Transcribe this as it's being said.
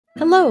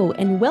Hello,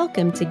 and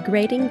welcome to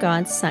Great in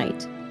God's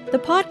Sight, the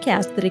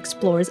podcast that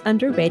explores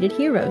underrated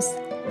heroes.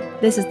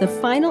 This is the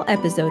final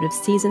episode of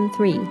Season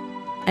 3,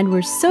 and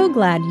we're so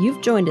glad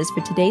you've joined us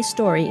for today's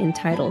story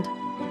entitled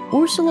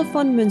Ursula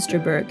von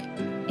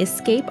Münsterberg,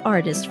 Escape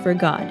Artist for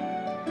God.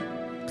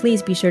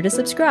 Please be sure to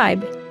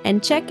subscribe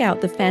and check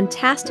out the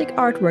fantastic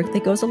artwork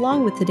that goes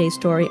along with today's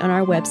story on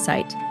our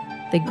website,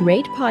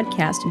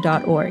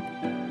 thegreatpodcast.org.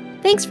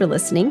 Thanks for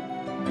listening.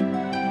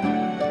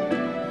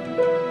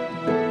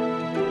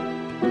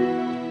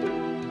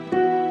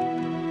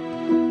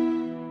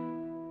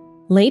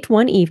 Late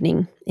one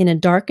evening, in a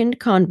darkened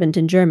convent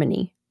in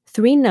Germany,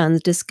 3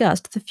 nuns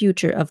discussed the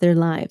future of their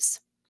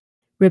lives.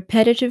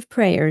 Repetitive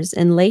prayers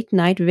and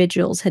late-night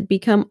vigils had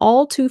become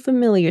all too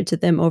familiar to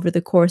them over the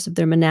course of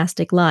their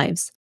monastic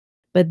lives,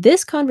 but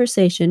this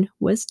conversation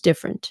was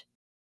different.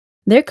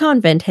 Their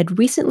convent had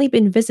recently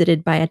been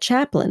visited by a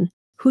chaplain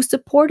who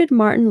supported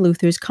Martin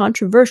Luther's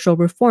controversial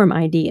reform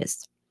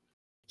ideas.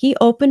 He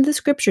opened the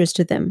scriptures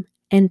to them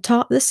and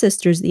taught the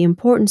sisters the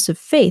importance of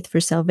faith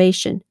for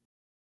salvation.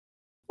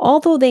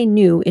 Although they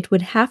knew it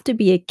would have to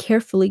be a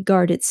carefully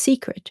guarded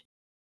secret,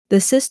 the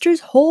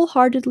sisters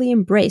wholeheartedly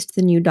embraced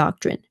the new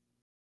doctrine.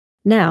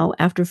 Now,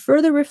 after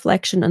further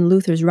reflection on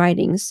Luther's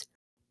writings,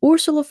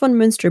 Ursula von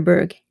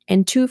Münsterberg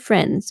and 2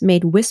 friends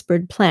made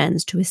whispered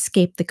plans to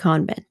escape the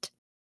convent.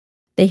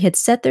 They had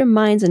set their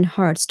minds and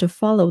hearts to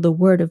follow the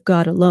word of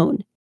God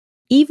alone,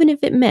 even if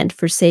it meant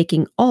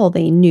forsaking all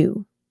they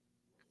knew.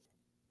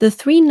 The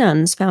 3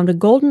 nuns found a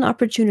golden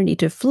opportunity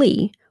to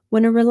flee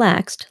when a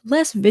relaxed,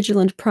 less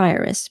vigilant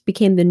prioress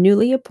became the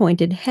newly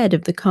appointed head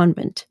of the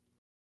convent.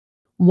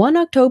 One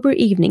October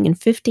evening in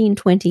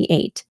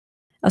 1528,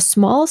 a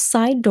small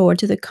side door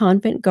to the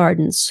convent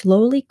garden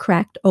slowly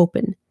cracked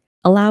open,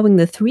 allowing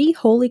the 3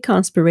 holy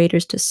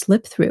conspirators to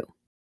slip through.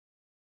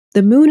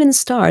 The moon and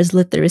stars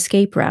lit their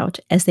escape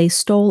route as they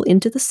stole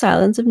into the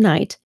silence of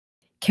night,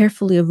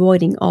 carefully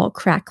avoiding all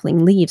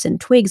crackling leaves and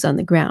twigs on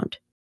the ground.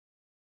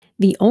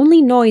 The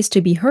only noise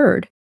to be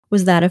heard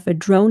was that of a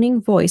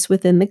droning voice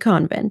within the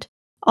convent,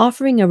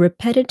 offering a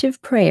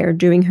repetitive prayer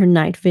during her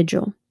night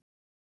vigil.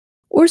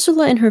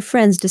 Ursula and her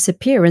friend's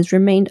disappearance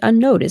remained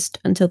unnoticed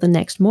until the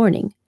next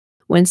morning,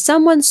 when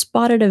someone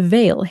spotted a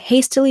veil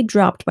hastily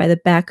dropped by the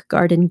back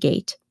garden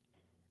gate.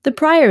 The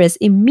prioress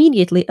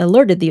immediately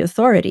alerted the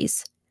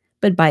authorities,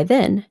 but by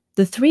then,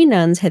 the 3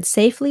 nuns had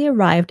safely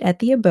arrived at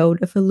the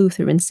abode of a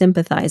Lutheran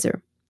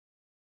sympathizer.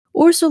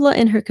 Ursula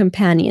and her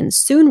companions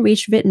soon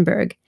reached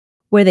Wittenberg,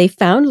 where they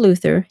found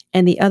Luther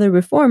and the other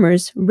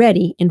reformers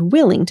ready and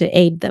willing to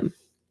aid them.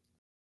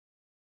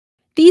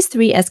 These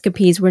 3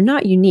 escapees were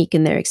not unique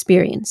in their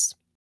experience.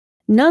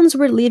 Nuns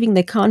were leaving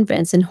the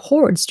convents in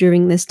hordes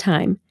during this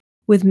time,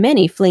 with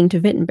many fleeing to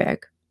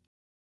Wittenberg.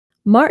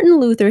 Martin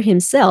Luther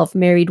himself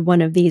married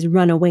one of these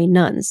runaway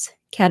nuns,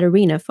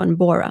 Katharina von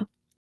Bora.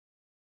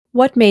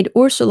 What made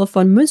Ursula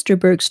von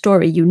Münsterberg's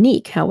story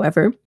unique,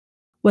 however,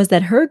 was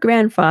that her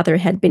grandfather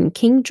had been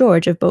King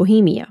George of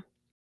Bohemia.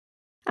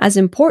 As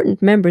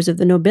important members of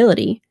the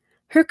nobility,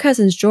 her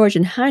cousins George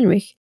and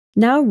Heinrich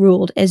now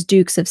ruled as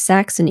Dukes of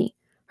Saxony,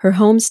 her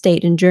home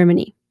state in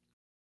Germany.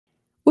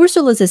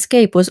 Ursula's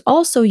escape was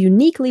also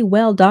uniquely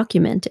well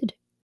documented.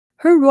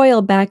 Her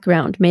royal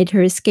background made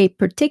her escape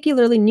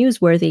particularly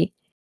newsworthy,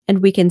 and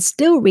we can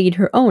still read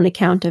her own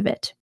account of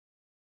it.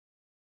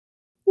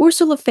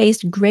 Ursula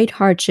faced great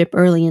hardship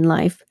early in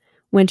life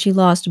when she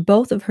lost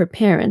both of her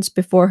parents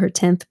before her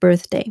 10th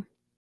birthday.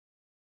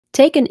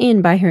 Taken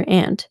in by her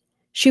aunt,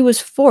 she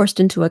was forced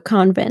into a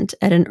convent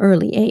at an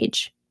early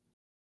age.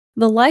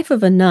 The life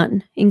of a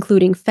nun,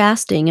 including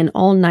fasting and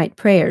all-night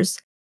prayers,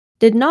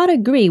 did not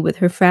agree with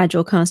her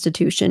fragile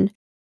constitution,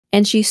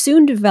 and she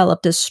soon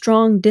developed a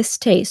strong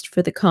distaste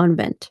for the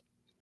convent.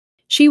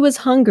 She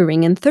was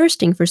hungering and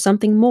thirsting for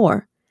something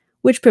more,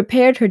 which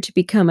prepared her to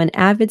become an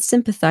avid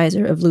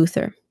sympathizer of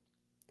Luther.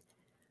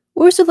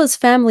 Ursula's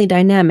family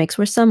dynamics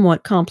were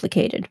somewhat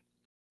complicated.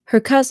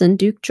 Her cousin,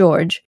 Duke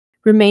George,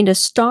 remained a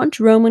staunch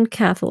Roman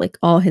Catholic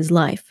all his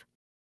life.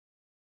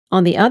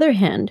 On the other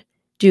hand,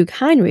 Duke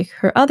Heinrich,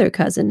 her other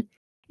cousin,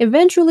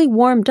 eventually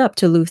warmed up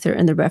to Luther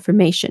and the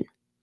Reformation.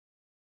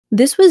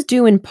 This was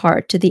due in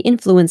part to the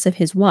influence of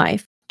his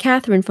wife,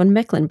 Catherine von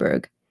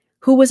Mecklenburg,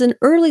 who was an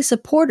early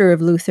supporter of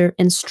Luther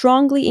and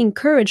strongly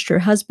encouraged her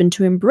husband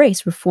to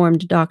embrace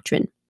Reformed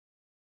doctrine.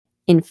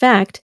 In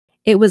fact,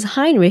 it was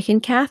Heinrich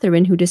and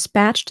Catherine who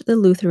dispatched the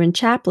Lutheran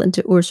chaplain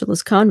to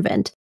Ursula's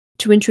convent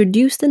to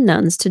introduce the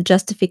nuns to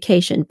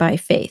justification by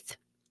faith.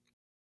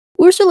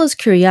 Ursula's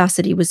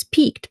curiosity was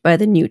piqued by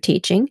the new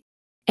teaching,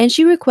 and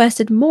she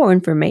requested more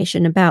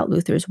information about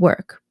Luther's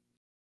work.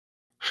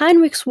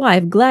 Heinrich's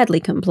wife gladly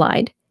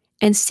complied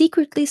and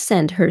secretly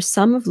sent her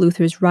some of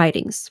Luther's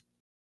writings.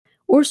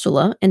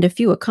 Ursula and a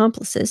few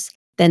accomplices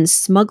then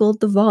smuggled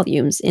the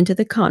volumes into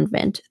the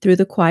convent through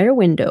the choir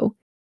window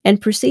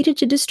and proceeded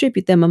to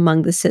distribute them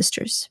among the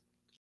sisters.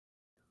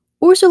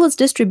 Ursula's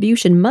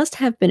distribution must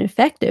have been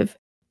effective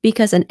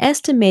because an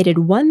estimated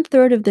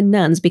 1/3 of the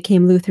nuns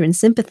became Lutheran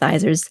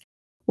sympathizers,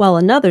 while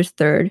another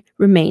third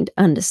remained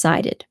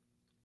undecided.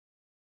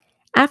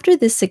 After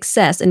this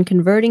success in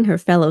converting her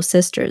fellow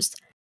sisters,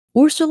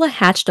 Ursula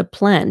hatched a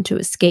plan to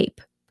escape.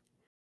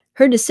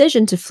 Her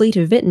decision to flee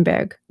to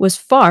Wittenberg was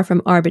far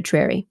from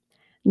arbitrary.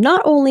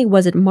 Not only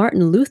was it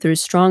Martin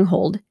Luther's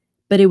stronghold,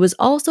 but it was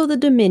also the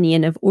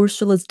dominion of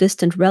Ursula's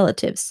distant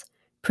relatives,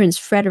 Prince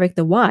Frederick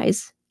the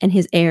Wise and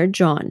his heir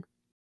John.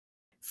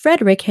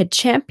 Frederick had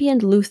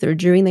championed Luther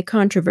during the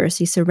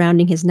controversy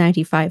surrounding his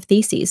 95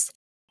 Theses,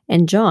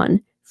 and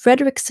John,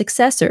 Frederick's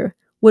successor,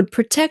 would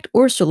protect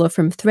Ursula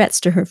from threats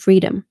to her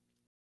freedom.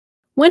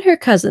 When her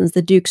cousins,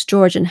 the Dukes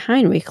George and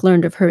Heinrich,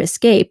 learned of her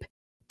escape,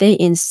 they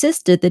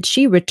insisted that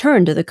she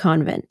return to the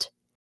convent.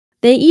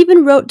 They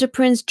even wrote to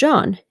Prince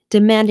John,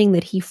 demanding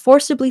that he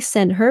forcibly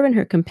send her and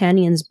her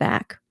companions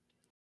back.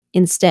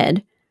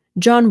 Instead,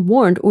 John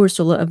warned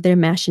Ursula of their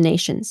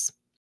machinations.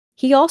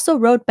 He also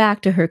wrote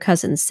back to her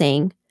cousins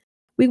saying,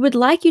 "We would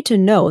like you to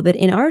know that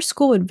in our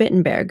school at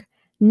Wittenberg,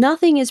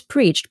 nothing is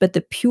preached but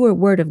the pure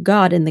word of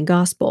God in the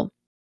gospel.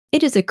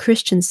 It is a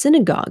Christian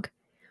synagogue.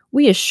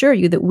 We assure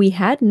you that we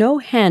had no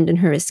hand in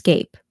her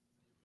escape."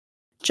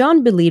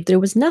 John believed there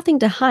was nothing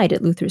to hide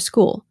at Luther's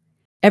school.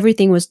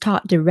 Everything was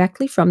taught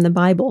directly from the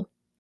Bible.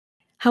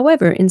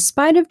 However, in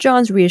spite of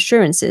John's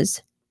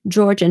reassurances,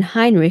 George and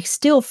Heinrich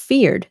still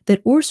feared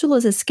that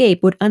Ursula's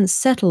escape would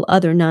unsettle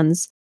other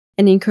nuns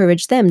and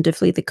encourage them to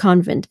flee the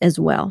convent as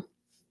well.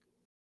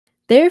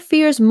 Their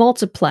fears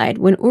multiplied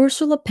when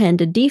Ursula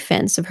penned a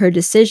defense of her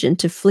decision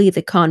to flee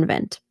the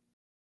convent.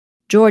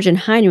 George and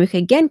Heinrich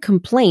again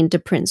complained to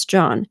Prince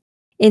John,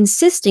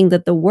 insisting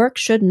that the work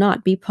should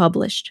not be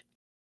published.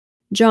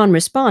 John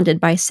responded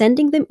by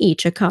sending them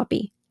each a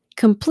copy,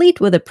 complete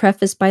with a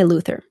preface by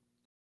Luther.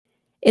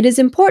 It is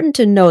important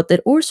to note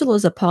that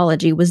Ursula's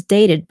apology was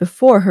dated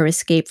before her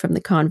escape from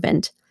the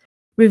convent,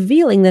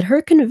 revealing that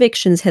her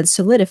convictions had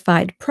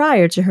solidified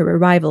prior to her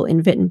arrival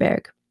in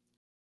Wittenberg.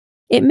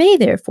 It may,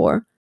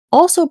 therefore,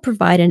 also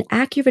provide an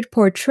accurate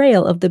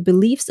portrayal of the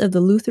beliefs of the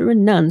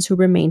Lutheran nuns who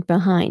remained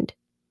behind.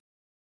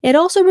 It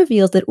also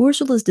reveals that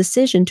Ursula's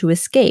decision to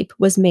escape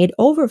was made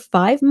over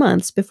 5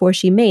 months before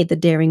she made the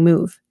daring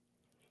move.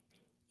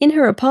 In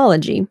her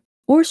apology,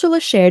 Ursula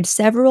shared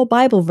several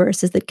Bible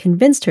verses that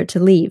convinced her to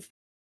leave.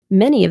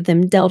 Many of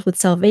them dealt with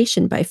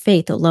salvation by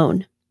faith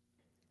alone.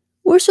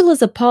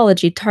 Ursula's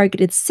apology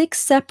targeted 6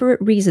 separate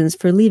reasons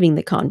for leaving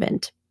the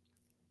convent.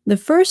 The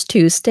first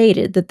 2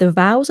 stated that the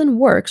vows and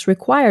works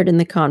required in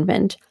the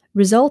convent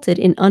resulted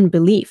in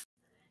unbelief,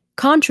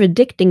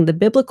 contradicting the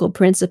biblical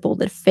principle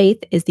that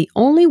faith is the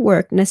only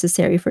work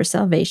necessary for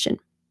salvation.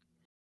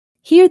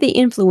 Here the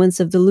influence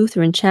of the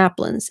Lutheran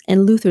chaplains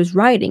and Luther's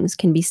writings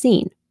can be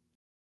seen.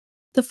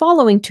 The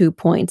following 2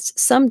 points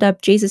summed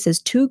up Jesus'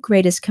 2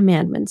 greatest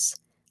commandments: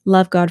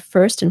 love God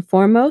first and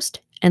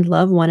foremost, and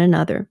love one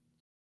another.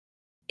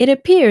 It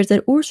appears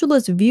that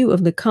Ursula's view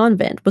of the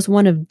convent was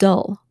one of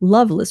dull,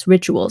 loveless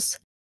rituals,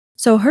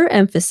 so her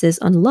emphasis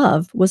on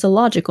love was a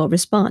logical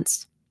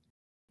response.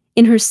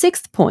 In her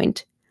 6th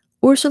point,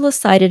 Ursula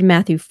cited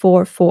Matthew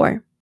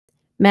 4:4.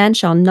 "Man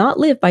shall not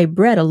live by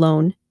bread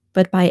alone,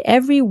 but by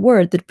every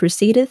word that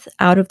proceedeth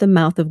out of the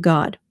mouth of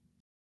God."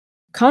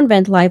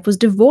 Convent life was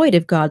devoid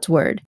of God's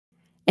word,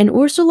 and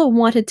Ursula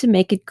wanted to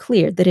make it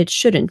clear that it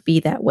shouldn't be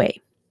that way.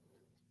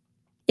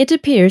 It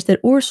appears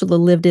that Ursula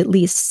lived at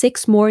least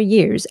 6 more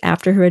years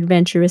after her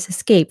adventurous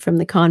escape from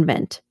the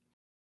convent.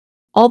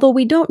 Although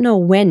we don't know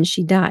when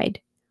she died,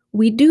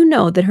 we do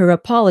know that her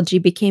apology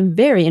became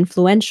very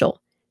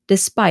influential,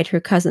 despite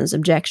her cousin's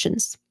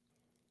objections.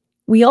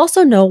 We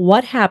also know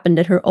what happened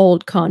at her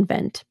old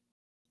convent.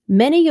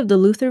 Many of the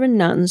Lutheran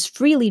nuns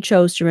freely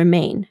chose to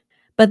remain,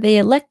 but they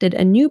elected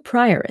a new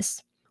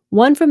prioress,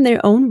 one from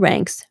their own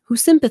ranks who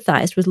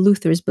sympathized with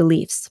Luther's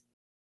beliefs.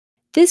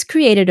 This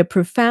created a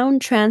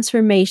profound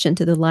transformation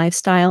to the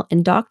lifestyle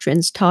and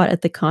doctrines taught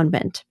at the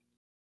convent.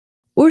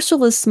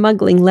 Ursula's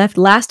smuggling left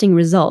lasting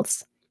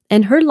results,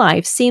 and her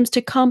life seems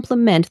to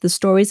complement the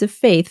stories of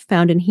faith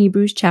found in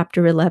Hebrews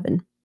chapter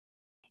 11.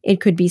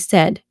 It could be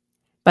said,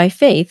 by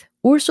faith,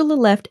 Ursula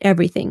left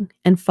everything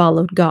and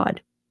followed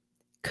God.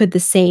 Could the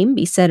same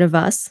be said of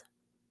us?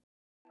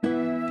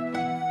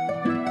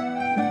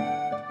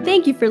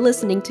 Thank you for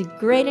listening to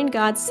Great in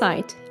God's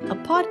Sight, a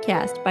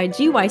podcast by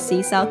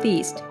GYC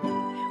Southeast.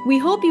 We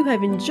hope you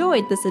have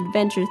enjoyed this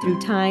adventure through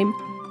time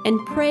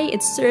and pray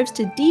it serves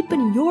to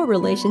deepen your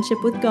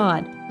relationship with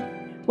God.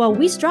 While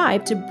we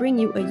strive to bring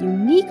you a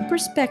unique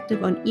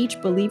perspective on each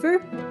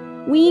believer,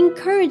 we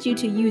encourage you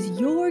to use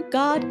your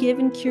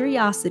God-given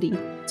curiosity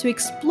to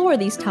explore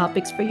these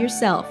topics for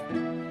yourself.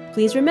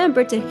 Please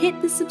remember to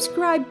hit the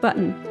subscribe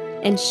button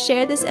and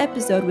share this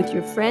episode with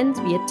your friends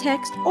via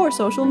text or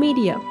social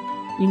media.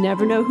 You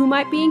never know who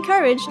might be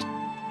encouraged.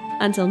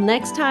 Until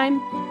next time,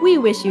 we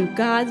wish you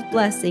God's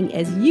blessing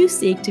as you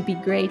seek to be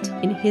great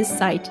in His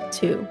sight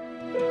too.